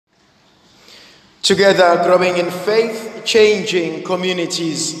Together, growing in faith, changing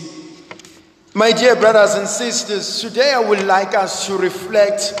communities. My dear brothers and sisters, today I would like us to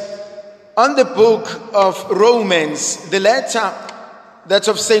reflect on the book of Romans, the letter that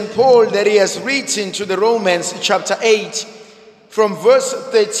of St. Paul that he has written to the Romans, chapter 8, from verse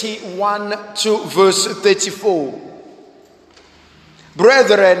 31 to verse 34.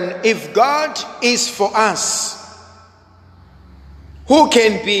 Brethren, if God is for us, who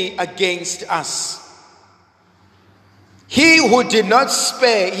can be against us? He who did not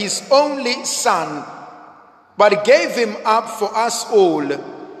spare his only Son, but gave him up for us all,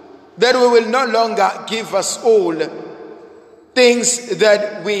 that we will no longer give us all things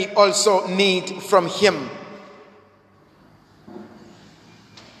that we also need from him.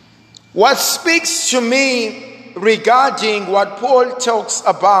 What speaks to me regarding what Paul talks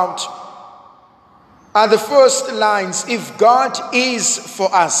about are the first lines: if God is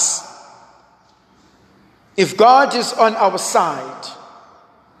for us, if God is on our side.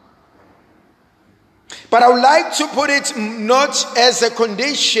 But I would like to put it not as a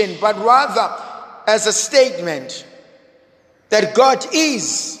condition, but rather as a statement that God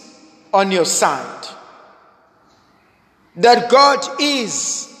is on your side, that God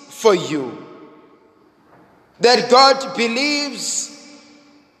is for you, that God believes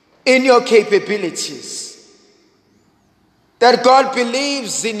in your capabilities, that God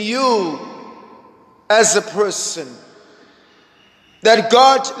believes in you as a person, that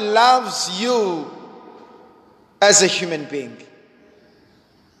God loves you as a human being.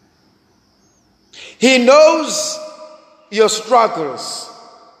 He knows your struggles.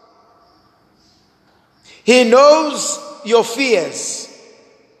 He knows your fears.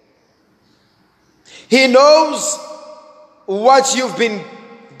 He knows what you've been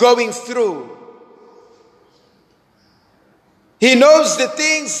going through. He knows the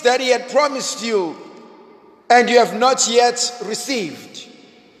things that he had promised you and you have not yet received.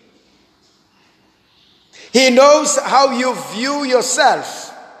 He knows how you view yourself.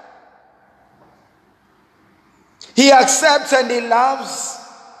 He accepts and he loves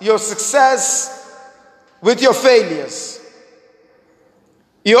your success with your failures,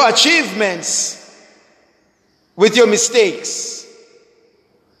 your achievements with your mistakes,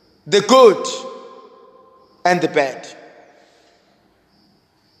 the good and the bad.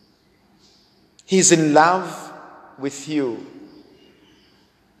 He's in love with you.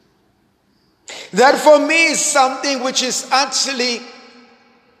 That for me is something which is actually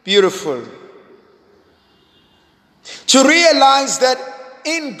beautiful. To realize that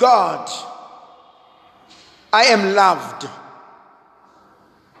in God, I am loved.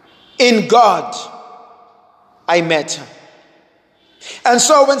 In God, I matter. And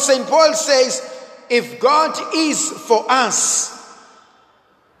so when St. Paul says, if God is for us,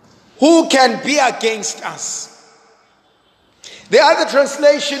 who can be against us? The other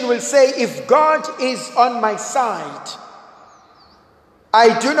translation will say, if God is on my side,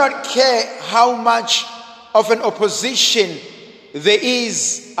 I do not care how much of an opposition there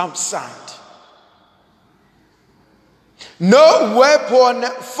is outside. No weapon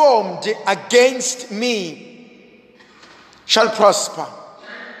formed against me shall prosper.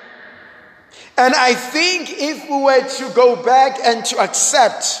 And I think if we were to go back and to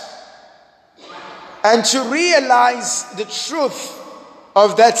accept and to realize the truth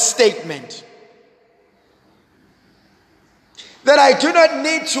of that statement, that I do not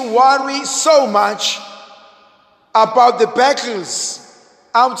need to worry so much about the battles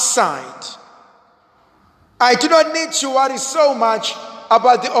outside. I do not need to worry so much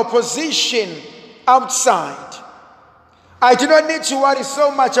about the opposition outside. I do not need to worry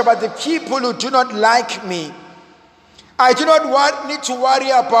so much about the people who do not like me. I do not need to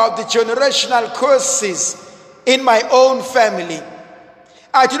worry about the generational curses in my own family.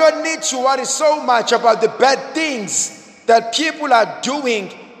 I do not need to worry so much about the bad things that people are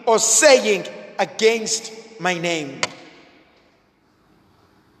doing or saying against my name.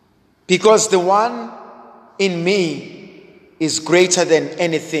 Because the one in me is greater than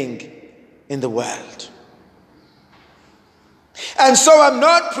anything in the world. And so I'm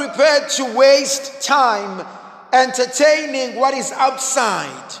not prepared to waste time entertaining what is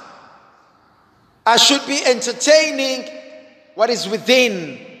outside. I should be entertaining what is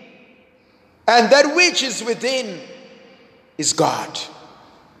within. And that which is within is God.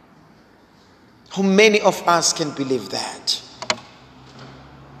 How many of us can believe that?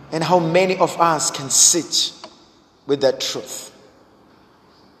 And how many of us can sit with that truth?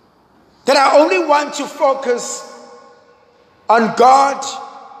 That I only want to focus on God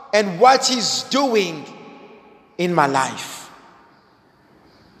and what He's doing in my life.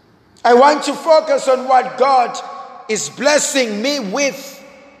 I want to focus on what God is blessing me with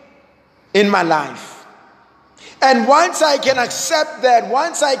in my life. And once I can accept that,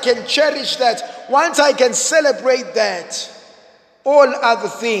 once I can cherish that, once I can celebrate that, all other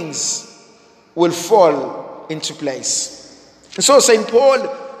things will fall into place. And so St.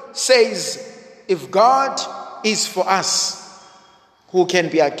 Paul says, if God is for us, who can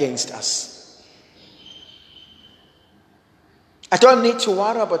be against us? I don't need to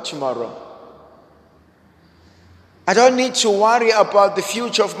worry about tomorrow. I don't need to worry about the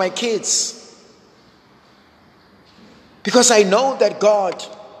future of my kids. Because I know that God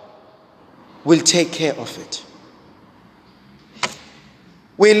will take care of it.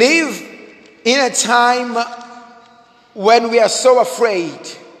 We live in a time when we are so afraid,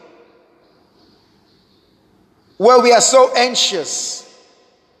 where we are so anxious,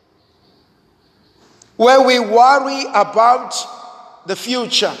 where we worry about the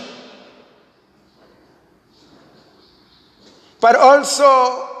future. But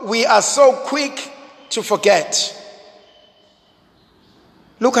also we are so quick to forget.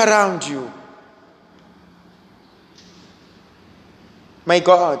 Look around you. My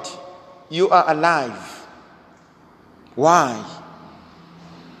God, you are alive. Why?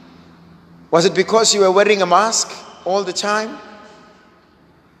 Was it because you were wearing a mask all the time?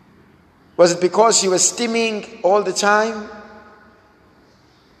 Was it because you were steaming all the time?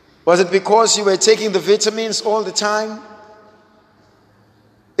 Was it because you were taking the vitamins all the time?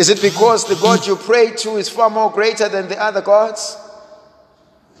 Is it because the God you pray to is far more greater than the other gods?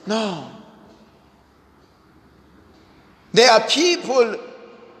 No. There are people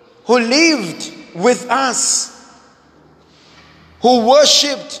who lived with us, who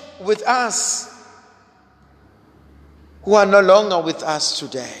worshipped with us, who are no longer with us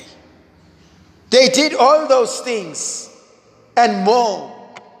today. They did all those things and more.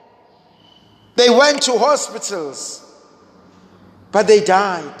 They went to hospitals, but they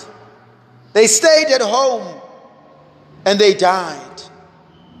died. They stayed at home and they died.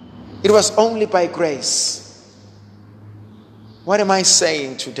 It was only by grace. What am I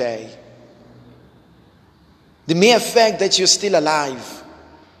saying today? The mere fact that you're still alive,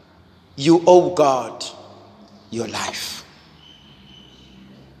 you owe God your life.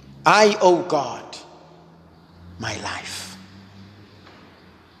 I owe God my life.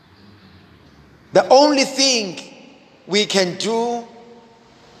 The only thing we can do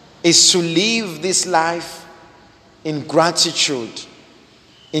is to live this life in gratitude,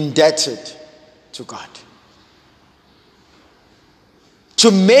 indebted to God.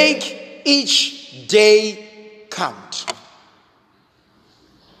 To make each day count.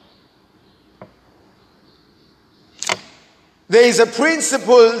 There is a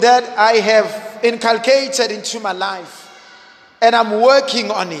principle that I have inculcated into my life, and I'm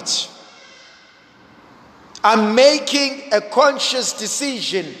working on it. I'm making a conscious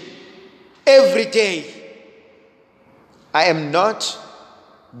decision every day. I am not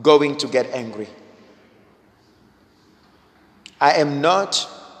going to get angry. I am not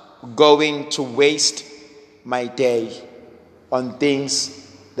going to waste my day on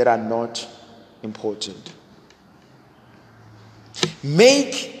things that are not important.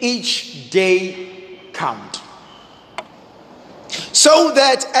 Make each day count, so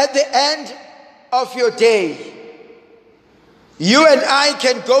that at the end of your day, you and I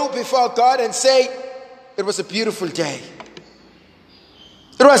can go before God and say, it was a beautiful day.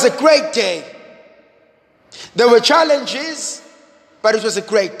 It was a great day. There were challenges, but it was a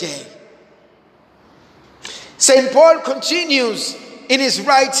great day. St. Paul continues in his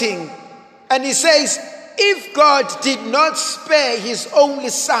writing, and he says, if God did not spare his only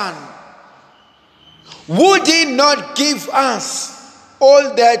son, would he not give us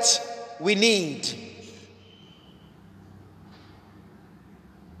all that we need?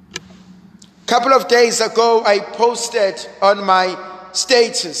 A couple of days ago, I posted on my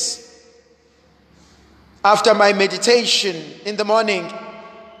status, after my meditation in the morning,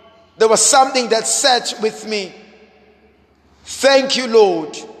 there was something that sat with me. Thank you,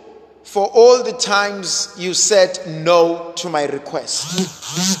 Lord, for all the times you said no to my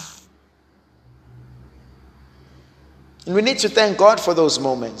request. And we need to thank God for those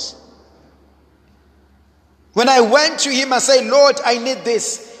moments. When I went to him, I said, Lord, I need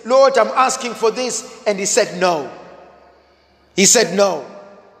this. Lord, I'm asking for this. And he said no. He said no.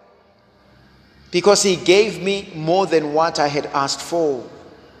 Because he gave me more than what I had asked for.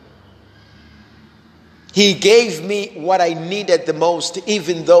 He gave me what I needed the most,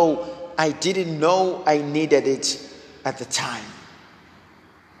 even though I didn't know I needed it at the time.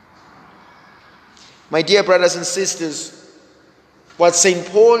 My dear brothers and sisters, what St.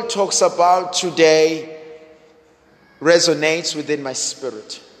 Paul talks about today resonates within my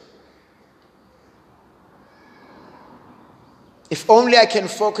spirit. If only I can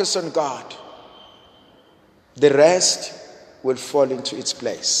focus on God, the rest will fall into its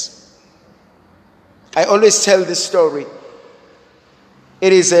place. I always tell this story.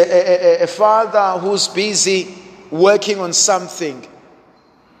 It is a father who's busy working on something.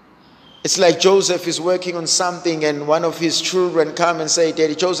 It's like Joseph is working on something and one of his children come and say,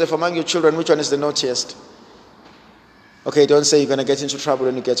 Daddy, Joseph, among your children, which one is the naughtiest? Okay, don't say you're going to get into trouble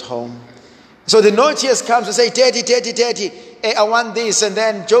when you get home. So the naughtiest comes and say, Daddy, I want this. And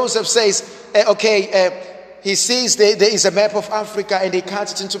then Joseph says, he sees there is a map of Africa and he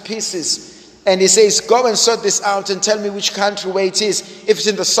cuts it into pieces. And he says, go and sort this out and tell me which country where it is. If it's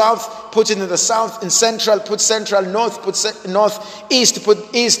in the south, put it in the south. In central, put central. North, put north. East, put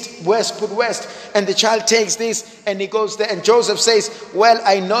east. West, put west. And the child takes this and he goes there. And Joseph says, well,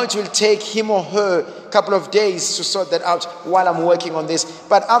 I know it will take him or her a couple of days to sort that out while I'm working on this.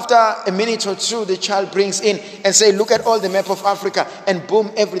 But after a minute or two, the child brings in and say, look at all the map of Africa. And boom,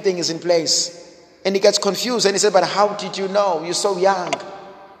 everything is in place. And he gets confused. And he said, but how did you know? You're so young.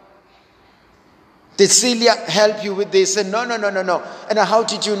 Did Celia help you with this? And no. And how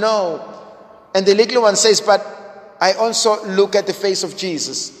did you know? And the little one says, but I also look at the face of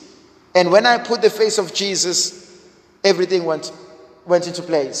Jesus. And when I put the face of Jesus, everything went into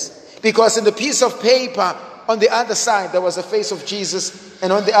place. Because in the piece of paper, on the other side, there was the face of Jesus.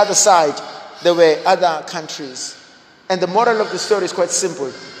 And on the other side, there were other countries. And the moral of the story is quite simple.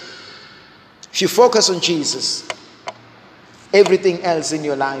 If you focus on Jesus, everything else in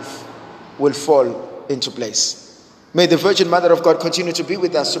your life will fall into place. May the Virgin Mother of God continue to be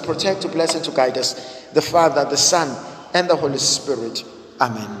with us, to protect, to bless, and to guide us. The Father, the Son, and the Holy Spirit.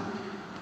 Amen.